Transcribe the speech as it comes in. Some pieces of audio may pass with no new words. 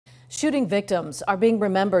Shooting victims are being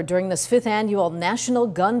remembered during this 5th annual National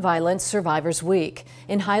Gun Violence Survivors Week.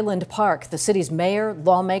 In Highland Park, the city's mayor,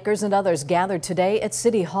 lawmakers, and others gathered today at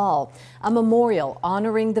City Hall. A memorial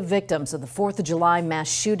honoring the victims of the 4th of July mass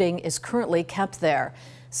shooting is currently kept there.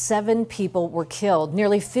 7 people were killed.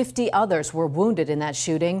 Nearly 50 others were wounded in that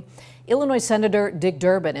shooting. Illinois Senator Dick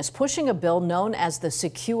Durbin is pushing a bill known as the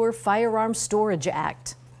Secure Firearms Storage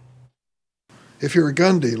Act. If you're a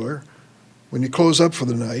gun dealer, when you close up for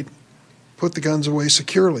the night, put the guns away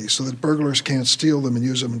securely so that burglars can't steal them and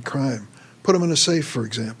use them in crime. Put them in a safe, for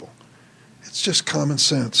example. It's just common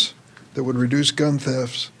sense that would reduce gun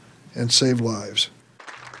thefts and save lives.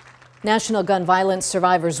 National Gun Violence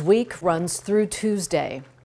Survivors Week runs through Tuesday.